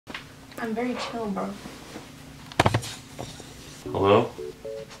I'm very chill, bro. Hello?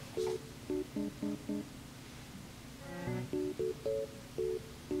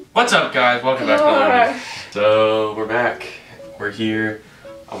 What's up, guys? Welcome back to another video. So, we're back. We're here.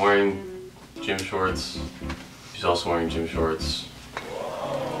 I'm wearing gym shorts. She's also wearing gym shorts.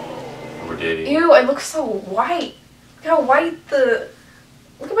 And we're dating. Ew, I look so white. Look how white the...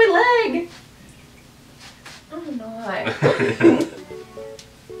 Look at my leg. I'm not.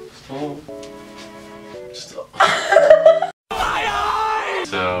 Stop.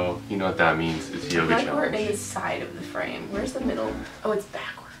 So, you know what that means. It's yoga My challenge. part is the side of the frame. Where's the middle? Oh, it's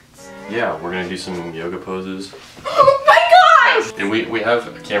backwards. Yeah, we're gonna do some yoga poses. Oh my gosh! And we have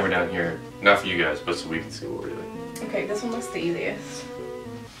a camera down here. Not for you guys, but so we can see what we're doing. Okay, this one looks the easiest.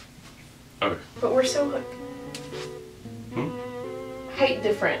 Okay. But we're so like... height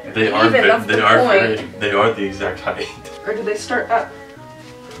different. They are the exact height. Or do they start up?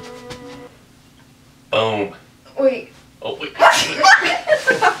 Boom. Wait. Oh wait.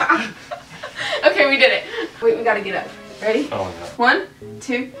 Okay, we did it. Wait, we gotta get up. Ready? Oh no. 1,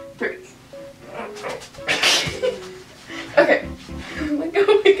 2, 3. Okay. Oh my god,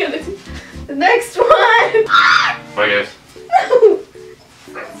 we gotta do the next one. Bye guys.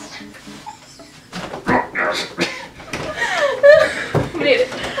 We made it.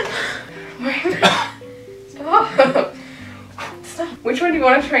 Stop. Stop. Which one do you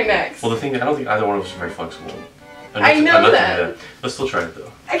want to try next? Well, the thing, I don't think either one of us are very flexible. I know that. Let's still try it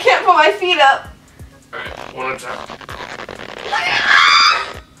though. I can't put my feet up. Alright, one at a time.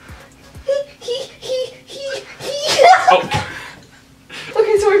 Oh.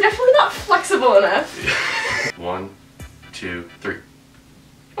 Okay, so we're definitely not flexible enough. 1, 2, 3.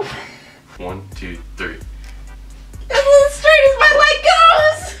 1, 2, 3. That's as straight as my leg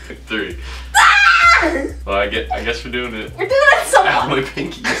goes. 3. Well, I guess we're doing it. We're doing it so Ow, my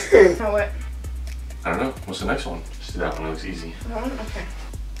pinkies. Now what? I don't know. What's the next one? Just do that one. It looks easy. That one? Okay.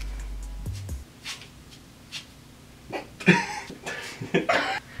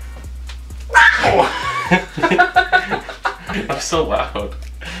 I'm so loud.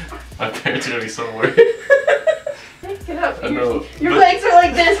 My parents are gonna be so worried. Get up. I know. Your legs are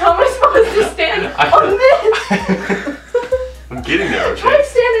like this. How am I supposed to stand on this? I'm getting there, okay? Try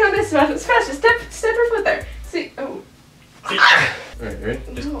standing on this, Sebastian. Step your foot there. See. Oh. Alright, ready?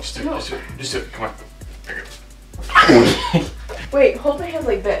 Just do it. Just do it. Come on. There you go. Wait, hold my hands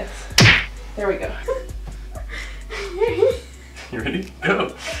like this. There we go. You ready?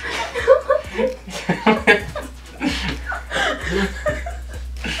 Go.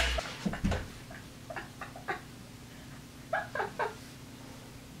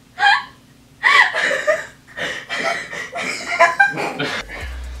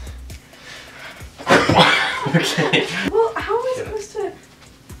 Okay. Well, how am I supposed to?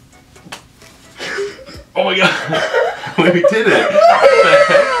 Oh my god. Wait, we did it.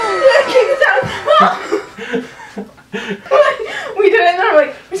 Kick this out. We did it, and then I'm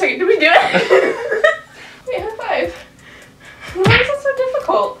like, wait a second, did we do it? Wait, high five. Why is it so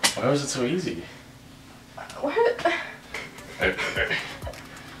difficult? Why was it so easy? What?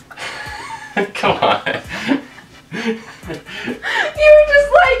 Come on. You were just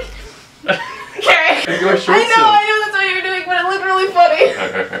like, okay. I know that's what you were doing, but it looked really funny.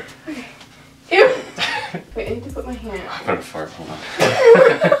 Okay. Ew. Wait, I need to put my hand. I'm gonna fart. Hold on.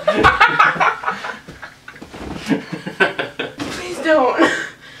 Please don't.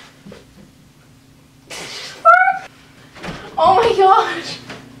 Oh my gosh.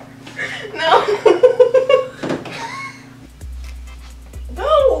 No.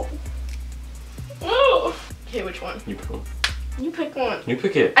 No. No. Okay, which one? You pick one. You pick one. You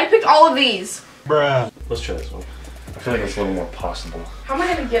pick it. I picked all of these. Bruh. Let's try this one. I feel like it's a little more possible. How am I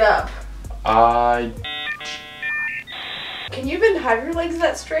gonna get up? Can you even have your legs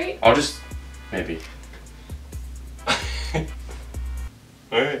that straight? I'll just... maybe.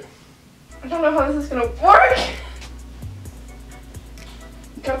 Alright. I don't know how this is gonna work.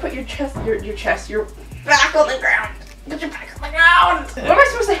 You gotta put your chest, your back on the ground. Put your back on the ground. What am I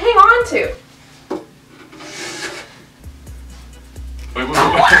supposed to hang on to? Wait.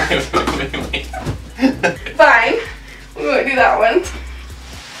 Fine. We won't do that one.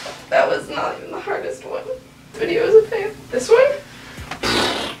 That was not even the hardest one. Video is a fail. This one?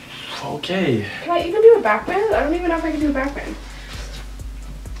 Okay. Can I even do a back bend? I don't even know if I can do a back bend.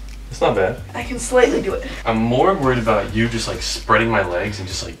 It's not bad. I can slightly do it. I'm more worried about you just like spreading my legs and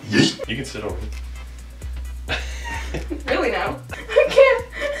just like, yeet. You can sit over. Really now? I can't.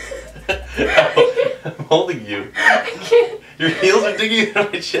 I'm holding you. I can't. Your heels are digging into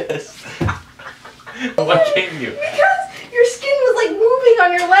my chest. Why can't you? Because your skin was like moving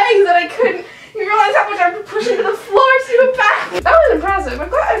on your legs and I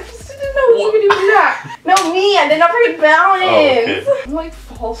like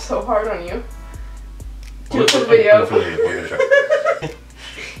fall so hard on you. Do Well, it for the video. We're gonna try.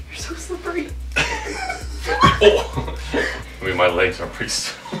 You're so slippery. Oh. I mean, my legs are pretty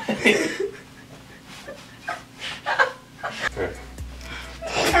sweaty.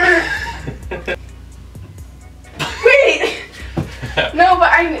 Wait! No,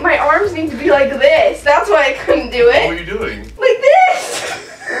 but my arms need to be like this. That's why I couldn't do it. What are you doing? Like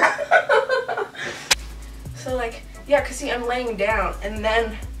this! So like, yeah, cause see, I'm laying down and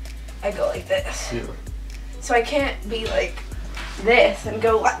then I go like this. Yeah. So I can't be like this and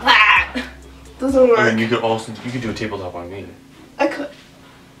go like that. Doesn't work. I mean, you could do a tabletop on me. I could.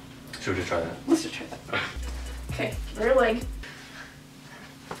 Should we just try that? Let's just try that. Okay, rear leg.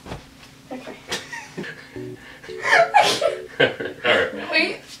 Okay. Alright.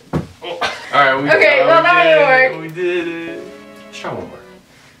 Wait. Oh. Alright, Okay, well that didn't work. We did it. Let's try one more.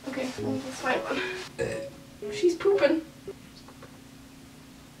 Okay, well, let's find one. She's pooping.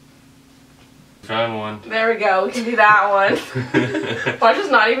 Found one. There we go, we can do that one. Watch us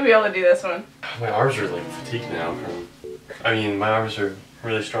not even be able to do this one. My arms are like fatigued now from... I mean, my arms are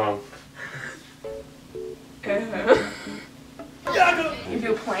really strong. You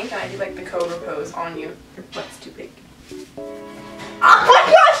do a plank and I do like the cobra pose on you. Your butt's too big. Oh my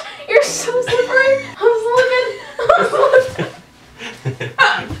gosh! You're so slippery! I was slipping!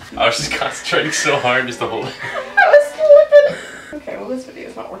 I was just concentrating so hard just to hold it. I was slipping! Okay, well this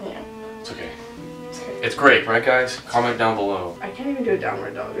video's not working out. It's okay. It's okay. It's great, right guys? Comment down below. I can't even do a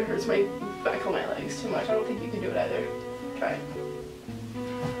downward dog. It hurts my back on my legs too much. I don't think you can do it either. Try it.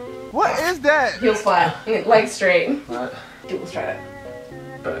 What is that? Heels flat. Legs straight. What? Dude, let's try that.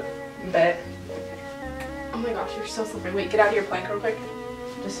 But Oh my gosh, you're so slippery. Wait, get out of your plank real quick.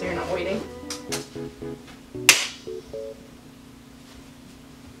 Just so you're not waiting.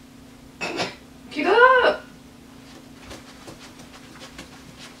 Keep it up!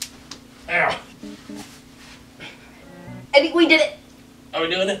 Ow. I think we did it! Are we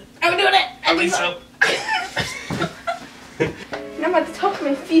doing it? I'm doing it! I think so. Now at the top of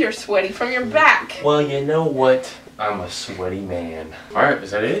my feet are sweaty from your back. Well, you know what? I'm a sweaty man. Alright,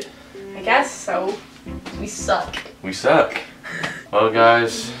 is that it? I guess so. We suck. We suck. Well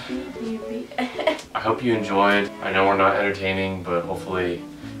guys, I hope you enjoyed. I know we're not entertaining, but hopefully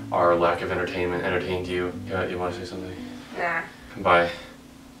our lack of entertainment entertained you. You want to say something? Nah. Bye.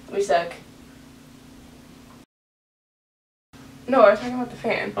 We suck. No, I was talking about the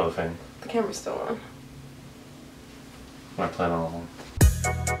fan. Oh, the fan. The camera's still on. My plan all along.